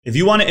If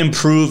you want to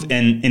improve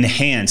and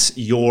enhance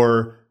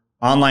your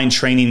online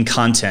training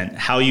content,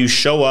 how you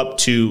show up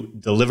to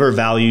deliver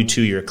value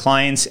to your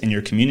clients and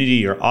your community,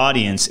 your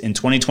audience in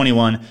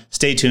 2021,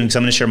 stay tuned because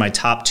I'm going to share my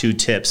top 2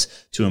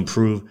 tips to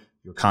improve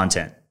your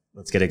content.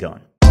 Let's get it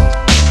going.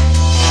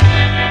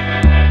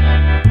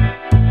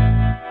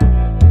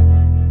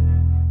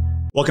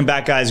 Welcome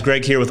back, guys.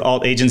 Greg here with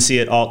Alt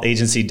Agency at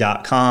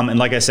altagency.com. And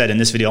like I said, in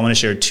this video, I want to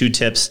share 2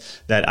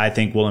 tips that I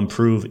think will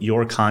improve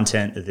your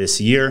content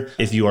this year.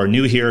 If you are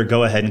new here,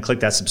 go ahead and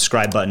click that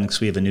subscribe button because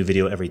we have a new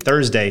video every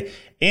Thursday.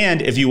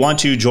 And if you want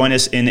to join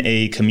us in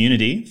a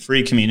community,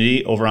 free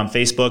community over on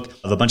Facebook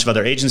of a bunch of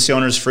other agency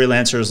owners,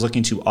 freelancers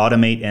looking to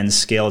automate and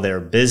scale their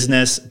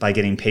business by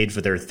getting paid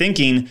for their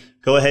thinking,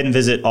 go ahead and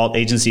visit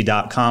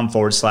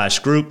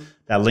altagency.com/group.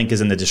 That link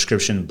is in the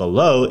description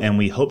below, and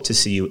we hope to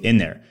see you in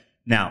there.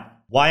 Now,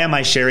 why am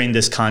I sharing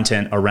this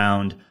content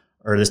around,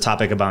 or this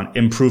topic about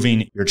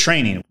improving your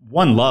training?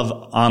 One, love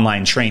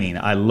online training.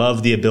 I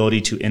love the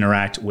ability to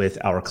interact with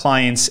our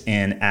clients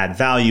and add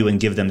value and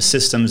give them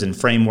systems and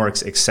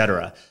frameworks,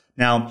 etc.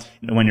 Now,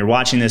 when you're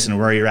watching this and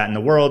where you're at in the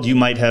world, you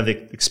might have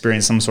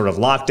experienced some sort of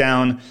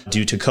lockdown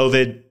due to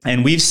COVID.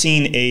 And we've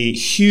seen a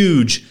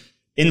huge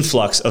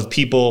influx of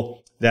people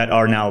that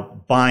are now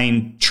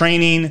buying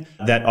training,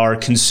 that are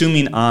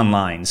consuming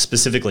online,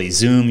 specifically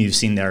Zoom. You've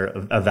seen their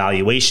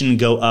evaluation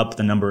go up,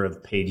 the number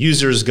of paid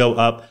users go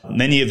up.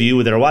 Many of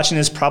you that are watching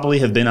this probably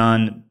have been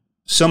on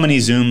so many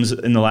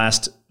Zooms in the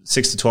last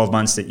 6 to 12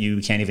 months that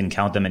you can't even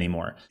count them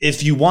anymore.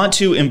 If you want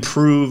to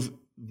improve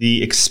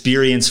the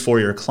experience for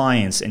your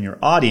clients and your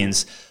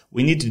audience,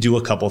 we need to do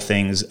a couple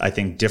things, I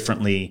think,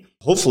 differently.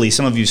 Hopefully,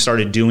 some of you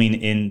started doing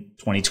in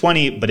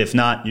 2020, but if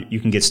not, you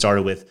can get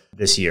started with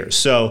this year.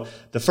 So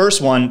the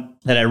first one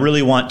that I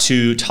really want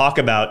to talk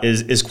about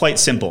is quite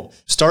simple.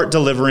 Start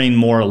delivering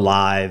more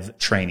live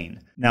training.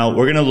 Now,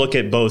 we're going to look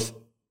at both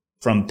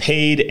from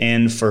paid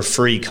and for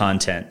free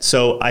content.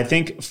 So I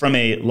think from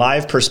a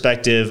live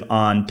perspective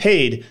on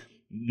paid,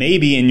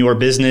 maybe in your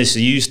business,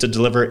 you used to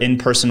deliver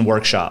in-person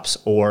workshops,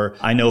 or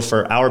I know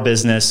for our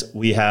business,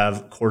 we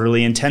have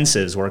quarterly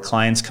intensives where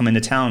clients come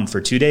into town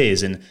for 2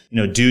 days. And,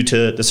 due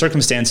to the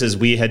circumstances,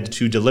 we had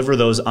to deliver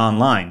those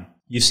online.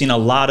 You've seen a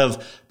lot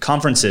of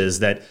conferences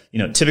that,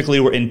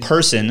 typically were in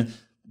person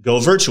go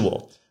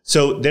virtual.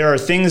 So there are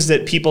things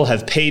that people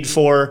have paid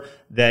for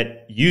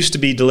that used to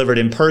be delivered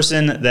in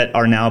person that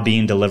are now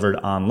being delivered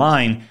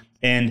online.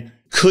 And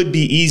could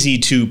be easy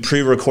to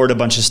pre-record a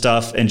bunch of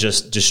stuff and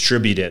just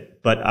distribute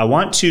it. But I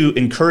want to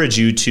encourage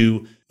you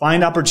to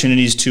find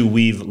opportunities to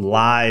weave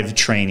live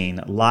training,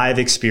 live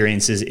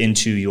experiences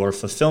into your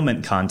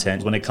fulfillment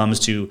content when it comes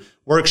to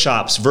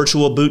workshops,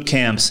 virtual boot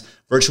camps,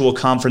 virtual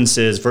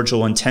conferences,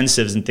 virtual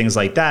intensives, and things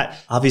like that.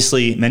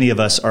 Obviously, many of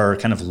us are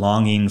kind of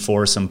longing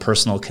for some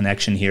personal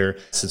connection here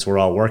since we're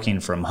all working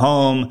from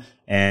home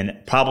and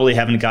probably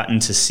haven't gotten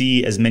to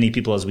see as many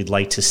people as we'd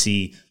like to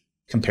see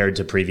compared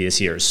to previous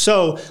years.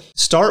 So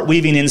start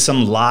weaving in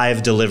some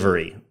live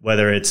delivery,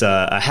 whether it's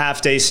a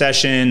half-day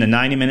session, a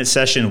 90-minute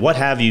session, what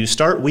have you.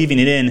 Start weaving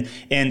it in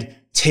and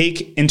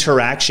take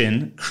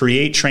interaction,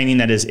 create training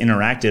that is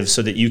interactive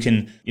so that you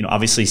can,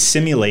 obviously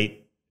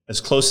simulate as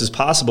close as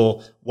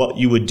possible what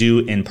you would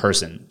do in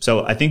person.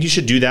 So I think you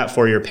should do that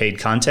for your paid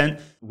content.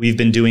 We've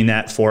been doing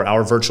that for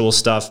our virtual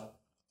stuff.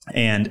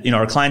 And,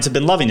 our clients have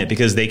been loving it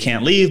because they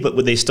can't leave,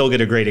 but they still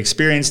get a great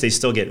experience. They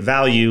still get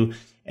value.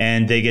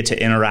 And they get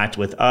to interact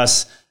with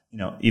us,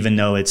 even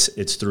though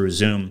it's through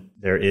Zoom.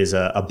 There is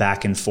a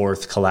back and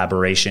forth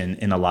collaboration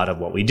in a lot of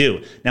what we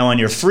do. Now, on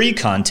your free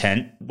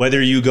content, whether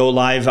you go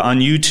live on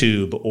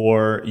YouTube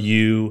or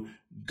you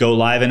go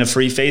live in a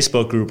free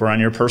Facebook group or on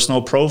your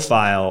personal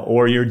profile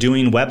or you're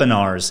doing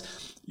webinars,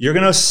 you're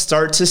going to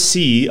start to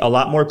see a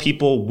lot more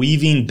people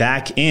weaving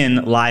back in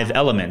live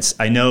elements.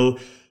 I know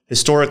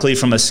historically,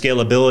 from a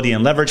scalability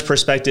and leverage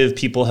perspective,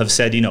 people have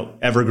said,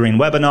 evergreen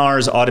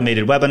webinars,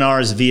 automated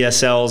webinars,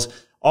 VSLs,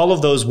 all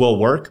of those will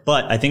work.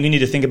 But I think you need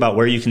to think about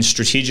where you can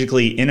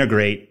strategically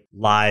integrate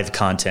live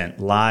content,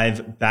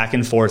 live back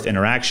and forth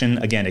interaction.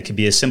 Again, it could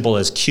be as simple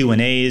as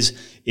Q&As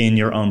in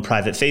your own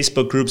private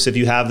Facebook groups if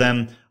you have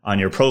them, on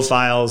your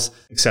profiles,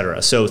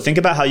 etc. So think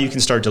about how you can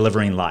start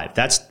delivering live.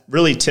 That's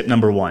really tip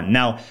number 1.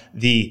 Now,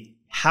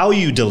 how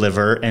you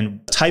deliver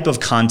and type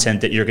of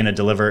content that you're going to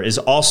deliver is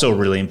also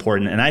really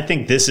important. And I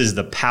think this is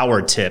the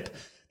power tip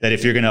that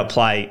if you're going to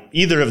apply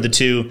either of the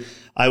two,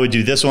 I would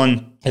do this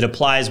one. It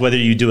applies whether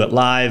you do it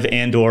live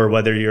and or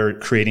whether you're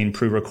creating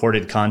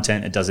pre-recorded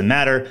content. It doesn't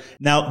matter.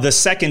 Now, the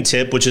second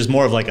tip, which is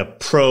more of like a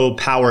pro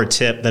power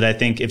tip that I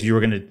think if you were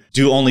going to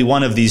do only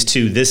one of these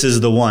two, this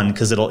is the one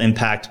because it'll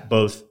impact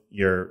both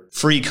your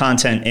free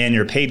content and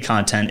your paid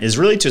content, is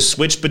really to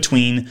switch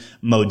between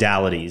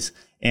modalities.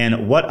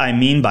 And what I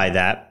mean by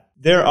that,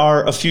 there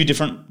are a few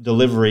different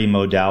delivery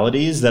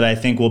modalities that I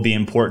think will be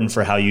important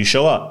for how you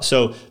show up.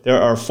 So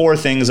there are 4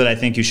 things that I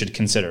think you should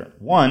consider.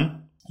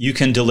 1, you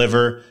can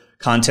deliver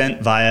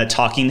content via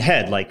talking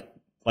head, like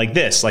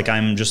this. Like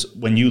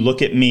when you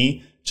look at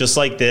me, just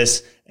like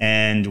this,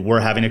 and we're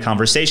having a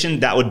conversation,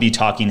 that would be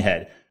talking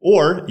head.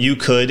 Or you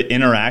could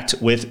interact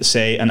with,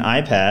 say, an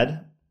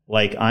iPad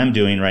like I'm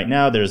doing right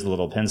now. There's the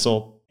little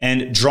pencil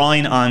and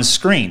drawing on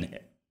screen.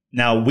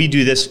 Now, we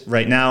do this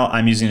right now.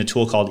 I'm using a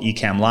tool called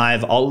Ecamm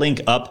Live. I'll link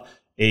up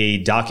a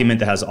document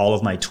that has all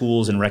of my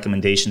tools and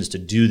recommendations to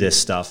do this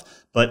stuff.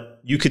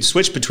 But you could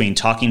switch between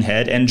talking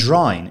head and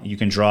drawing. You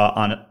can draw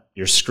on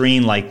your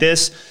screen like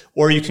this,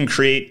 or you can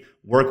create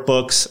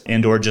workbooks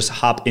and or just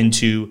hop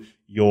into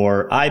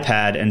your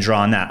iPad and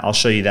draw on that. I'll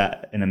show you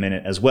that in a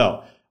minute as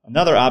well.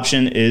 Another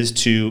option is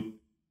to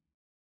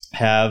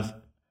have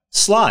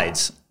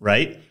slides,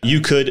 right?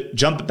 You could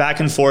jump back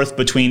and forth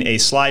between a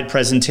slide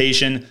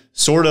presentation,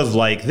 sort of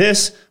like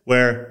this,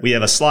 where we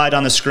have a slide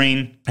on the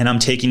screen and I'm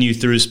taking you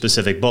through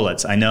specific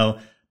bullets. I know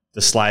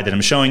the slide that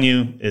I'm showing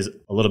you is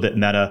a little bit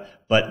meta,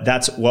 but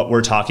that's what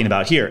we're talking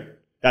about here.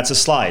 That's a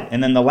slide.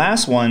 And then the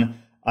last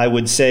one I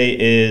would say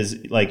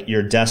is like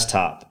your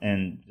desktop.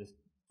 And just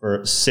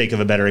for sake of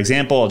a better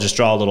example, I'll just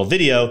draw a little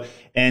video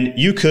and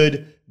you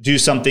could do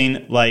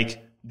something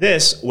like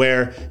this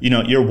where,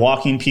 you're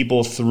walking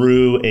people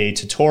through a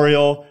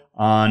tutorial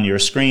on your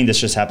screen.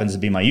 This just happens to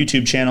be my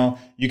YouTube channel.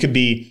 You could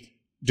be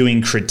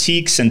doing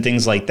critiques and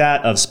things like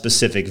that of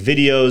specific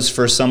videos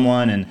for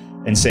someone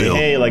and say,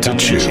 hey, like I'm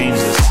going to change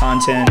this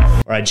content,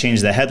 or I'd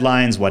change the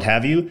headlines, what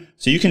have you.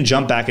 So you can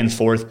jump back and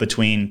forth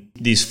between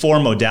these four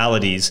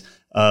modalities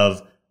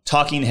of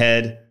talking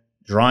head,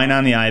 drawing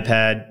on the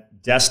iPad,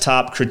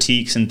 desktop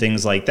critiques and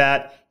things like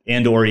that,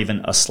 and or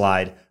even a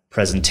slide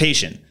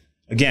presentation.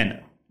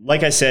 Again,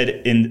 like I said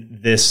in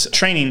this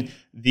training,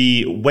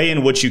 the way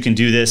in which you can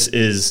do this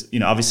is,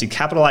 obviously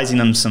capitalizing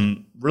on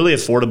some really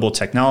affordable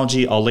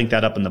technology. I'll link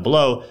that up in the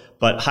below,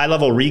 but high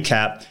level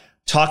recap,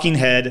 talking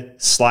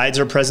head, slides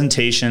or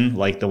presentation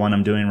like the one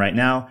I'm doing right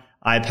now,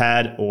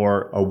 iPad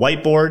or a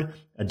whiteboard,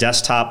 a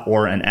desktop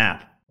or an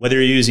app. Whether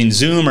you're using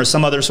Zoom or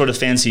some other sort of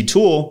fancy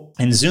tool,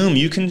 in Zoom,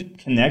 you can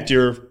connect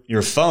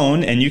your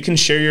phone and you can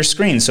share your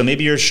screen. So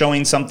maybe you're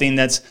showing something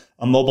that's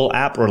a mobile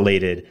app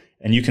related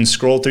and you can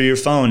scroll through your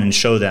phone and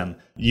show them.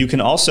 You can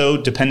also,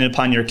 depending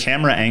upon your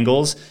camera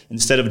angles,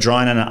 instead of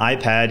drawing on an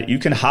iPad, you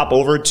can hop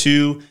over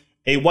to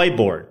a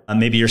whiteboard.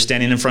 Maybe you're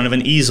standing in front of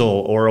an easel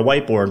or a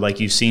whiteboard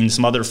like you've seen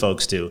some other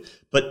folks do.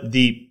 But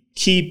the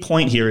key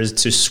point here is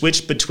to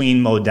switch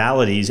between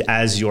modalities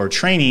as you're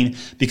training,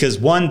 because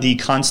one, the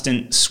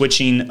constant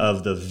switching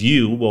of the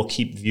view will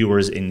keep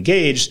viewers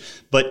engaged,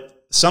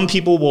 but some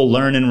people will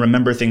learn and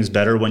remember things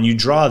better when you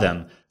draw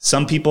them.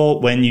 Some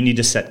people, when you need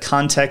to set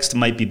context,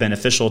 might be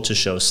beneficial to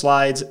show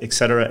slides, et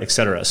cetera, et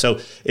cetera. So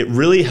it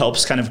really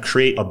helps kind of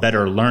create a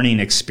better learning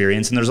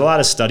experience. And there's a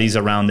lot of studies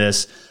around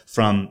this.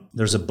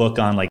 There's a book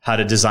on like how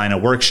to design a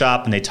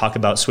workshop, and they talk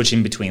about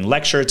switching between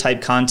lecture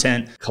type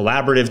content,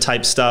 collaborative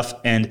type stuff.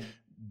 And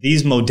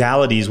these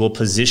modalities will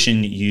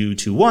position you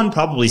to, one,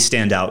 probably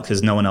stand out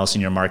because no one else in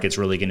your market's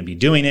really going to be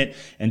doing it.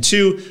 And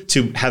two,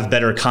 to have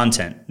better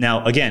content.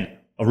 Now, again,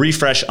 a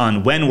refresh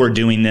on when we're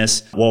doing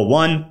this. Well,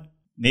 one,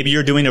 maybe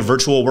you're doing a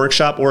virtual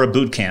workshop or a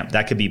boot camp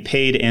that could be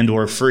paid and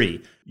or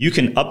free. You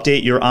can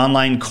update your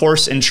online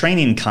course and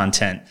training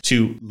content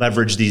to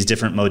leverage these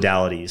different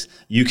modalities.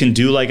 You can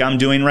do like I'm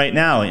doing right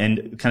now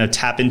and kind of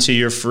tap into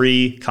your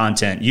free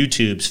content,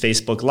 YouTube's,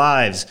 Facebook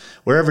Lives,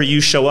 wherever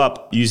you show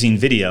up using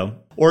video,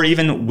 or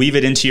even weave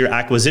it into your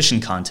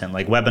acquisition content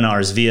like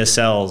webinars,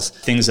 VSLs,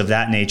 things of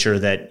that nature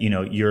that,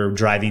 you're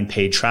driving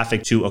paid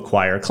traffic to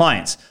acquire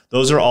clients.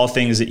 Those are all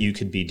things that you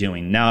could be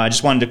doing. Now, I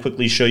just wanted to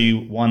quickly show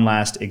you one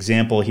last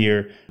example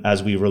here.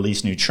 As we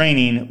release new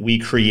training, we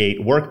create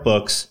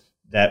workbooks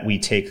that we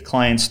take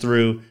clients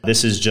through.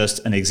 This is just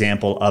an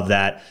example of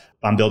that.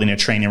 I'm building a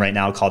training right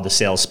now called the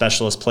Sales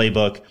Specialist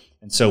Playbook.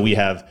 And so we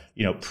have,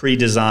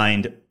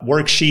 pre-designed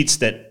worksheets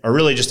that are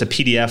really just a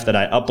PDF that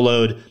I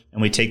upload,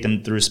 and we take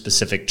them through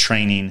specific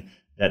training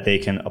that they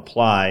can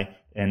apply,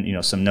 and,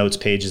 some notes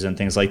pages and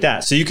things like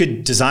that. So you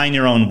could design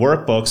your own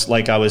workbooks,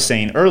 like I was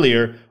saying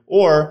earlier,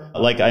 or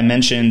like I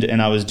mentioned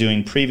and I was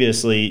doing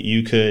previously,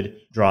 you could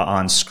draw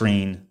on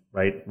screen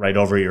right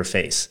over your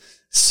face.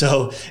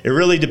 So it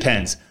really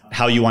depends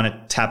how you want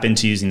to tap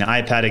into using the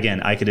iPad.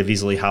 Again, I could have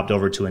easily hopped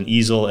over to an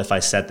easel if I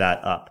set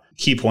that up.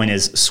 Key point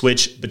is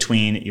switch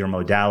between your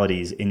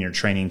modalities in your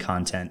training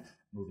content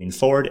moving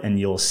forward, and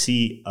you'll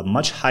see a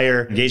much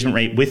higher engagement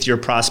rate with your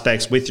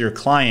prospects, with your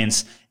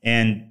clients.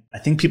 And I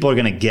think people are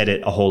going to get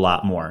it a whole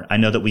lot more. I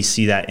know that we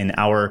see that in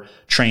our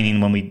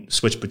training when we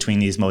switch between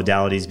these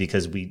modalities,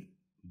 because we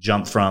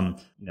jump from,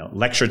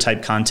 lecture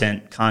type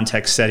content,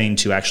 context setting,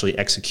 to actually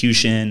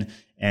execution.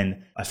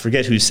 And I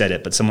forget who said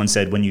it, but someone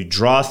said, when you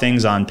draw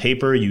things on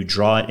paper, you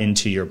draw it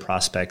into your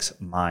prospect's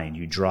mind.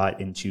 You draw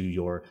it into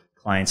your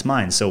client's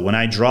mind. So when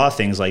I draw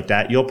things like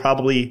that, you'll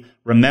probably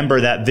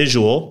remember that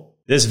visual,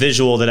 this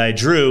visual that I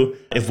drew,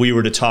 if we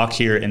were to talk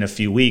here in a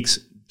few weeks,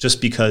 just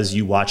because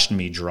you watched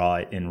me draw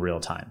it in real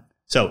time.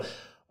 So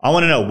I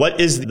want to know, what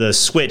is the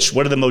switch?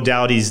 What are the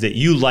modalities that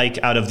you like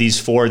out of these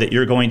four that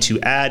you're going to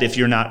add if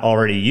you're not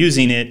already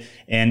using it?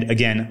 And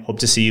again, hope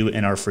to see you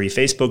in our free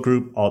Facebook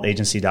group,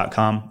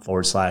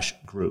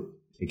 altagency.com/group.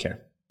 Take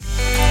care.